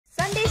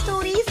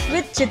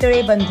with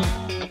Chitale Bandhu.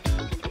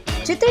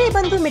 Chitale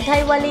Bandhu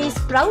Mithai Wale is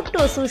proud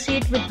to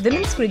associate with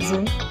Women's Cricket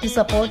Zone to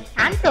support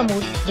and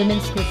promote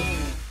women's cricket.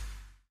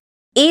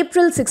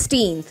 April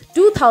 16th,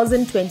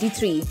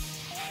 2023.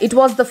 It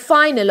was the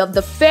final of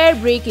the Fair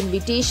Break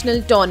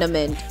Invitational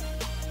Tournament.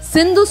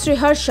 Sindhu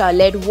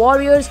Sriharsha-led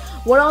Warriors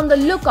were on the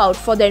lookout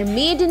for their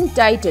maiden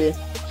title,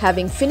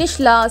 having finished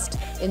last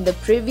in the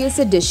previous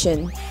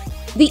edition.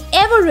 The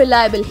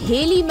ever-reliable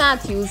Hayley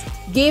Matthews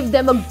gave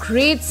them a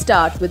great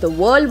start with a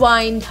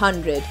whirlwind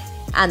 100,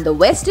 and the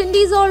West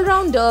Indies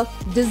all-rounder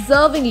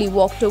deservingly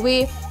walked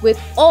away with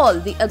all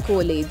the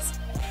accolades.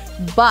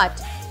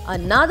 But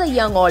another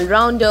young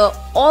all-rounder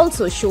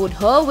also showed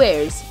her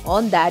wares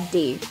on that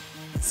day.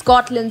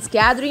 Scotland's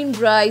Kathryn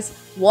Bryce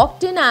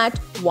walked in at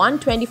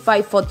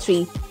 125 for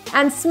 3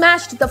 and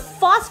smashed the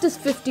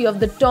fastest 50 of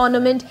the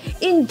tournament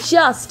in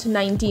just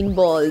 19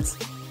 balls.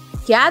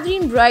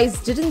 Kathryn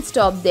Bryce didn't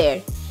stop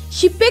there.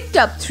 She picked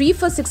up 3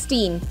 for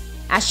 16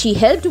 as she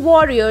helped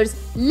Warriors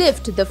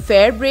lift the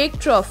Fair Break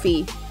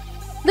trophy.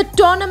 The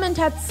tournament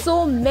had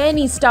so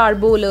many star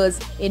bowlers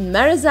in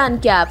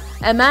Marizanne Cap,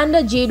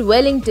 Amanda Jade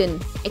Wellington,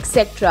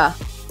 etc.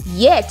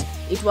 Yet,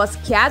 it was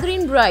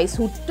Kathryn Bryce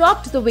who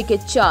topped the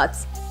wicket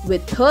charts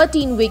with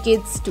 13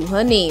 wickets to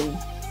her name.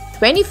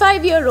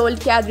 25-year-old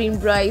Kathryn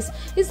Bryce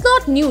is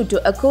not new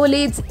to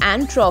accolades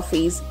and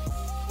trophies.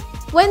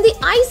 When the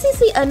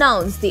ICC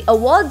announced the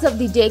awards of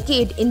the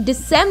decade in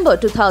December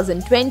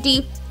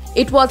 2020,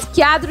 it was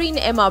Kathryn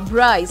Emma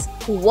Bryce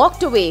who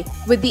walked away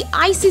with the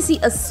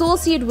ICC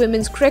Associate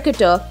Women's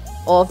Cricketer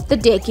of the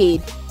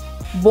Decade.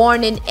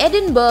 Born in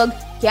Edinburgh,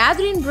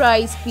 Kathryn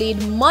Bryce played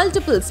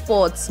multiple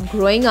sports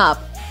growing up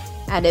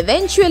and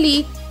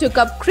eventually took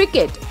up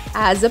cricket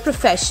as a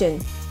profession.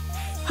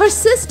 Her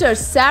sister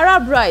Sarah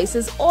Bryce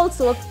is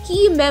also a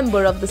key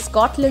member of the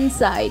Scotland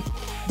side.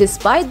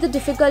 Despite the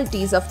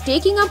difficulties of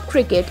taking up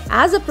cricket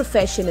as a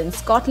profession in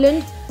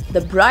Scotland,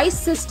 the Bryce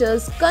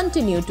sisters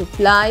continue to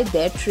ply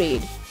their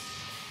trade.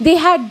 They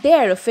had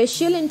their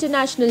official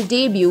international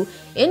debut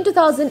in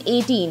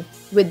 2018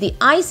 with the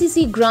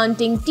ICC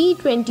granting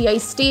T20I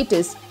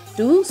status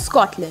to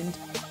Scotland.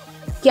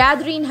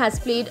 Kathryn has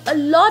played a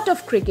lot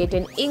of cricket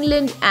in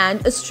England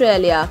and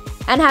Australia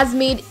and has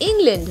made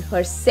England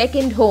her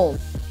second home.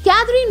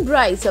 Kathryn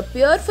Bryce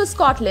appeared for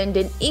Scotland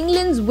in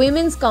England's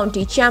Women's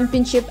County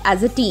Championship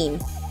as a team.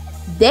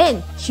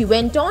 Then she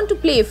went on to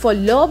play for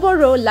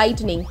Loughborough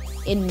Lightning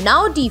in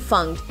now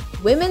defunct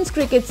Women's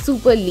Cricket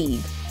Super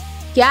League.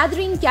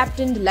 Kathryn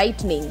captained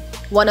Lightning,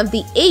 one of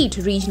the 8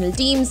 regional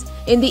teams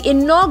in the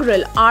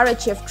inaugural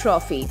RHF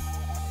Trophy.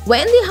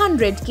 When the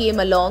 100 came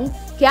along,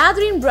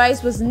 Kathryn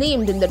Bryce was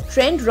named in the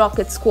Trent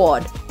Rockets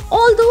squad.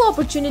 Although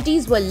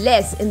opportunities were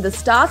less in the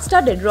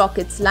star-studded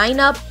Rockets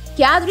lineup,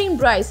 Kathryn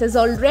Bryce has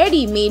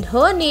already made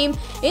her name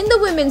in the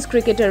women's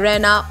cricket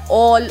arena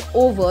all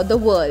over the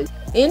world.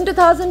 In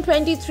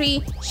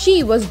 2023,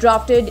 she was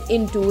drafted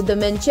into the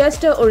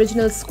Manchester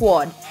Original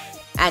squad.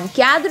 And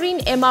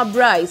Kathryn Emma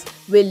Bryce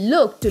will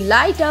look to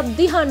light up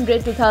the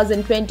 100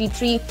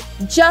 2023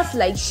 just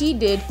like she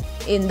did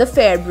in the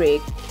Fair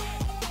Break.